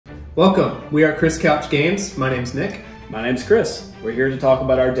Welcome, we are Chris Couch Games. My name's Nick. My name's Chris. We're here to talk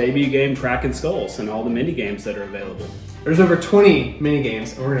about our debut game, Kraken Skulls, and all the mini games that are available. There's over 20 mini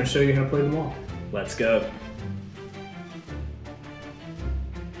games, and we're going to show you how to play them all. Let's go.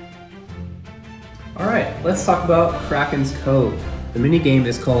 Alright, let's talk about Kraken's Cove. The mini game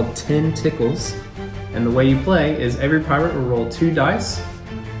is called 10 Tickles, and the way you play is every pirate will roll 2 dice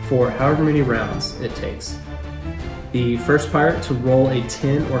for however many rounds it takes. The first pirate to roll a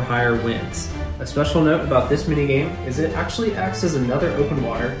 10 or higher wins. A special note about this mini game is it actually acts as another open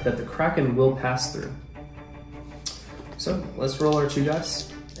water that the Kraken will pass through. So let's roll our 2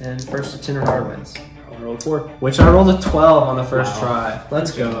 dice, and first a 10 or higher wins. I'll roll 4. Which I rolled a 12 on the first Wow. try.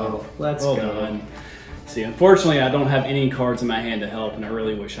 Let's go. Let's Well go. done. See, unfortunately, I don't have any cards in my hand to help, and I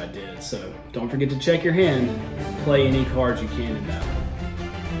really wish I did. So don't forget to check your hand. Play any cards you can in battle.